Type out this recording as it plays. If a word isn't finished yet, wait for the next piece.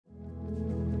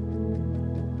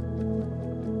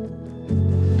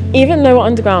Even lower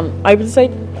underground, I would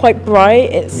say quite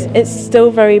bright. It's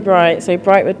still very bright, so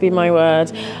bright would be my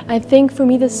word. I think for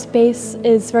me the space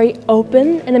is very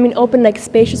open, and I mean open like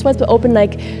spacious wise, but open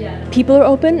like people are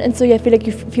open, and so I feel like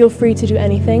you feel free to do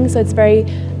anything. So it's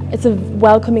a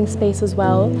welcoming space as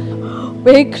well.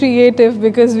 Very creative,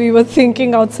 because we were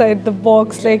thinking outside the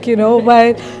box, like, you know,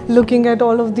 while looking at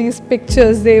all of these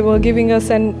pictures, they were giving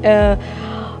us an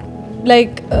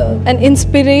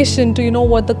inspiration to, you know,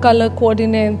 what the color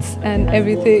coordinates and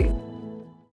everything.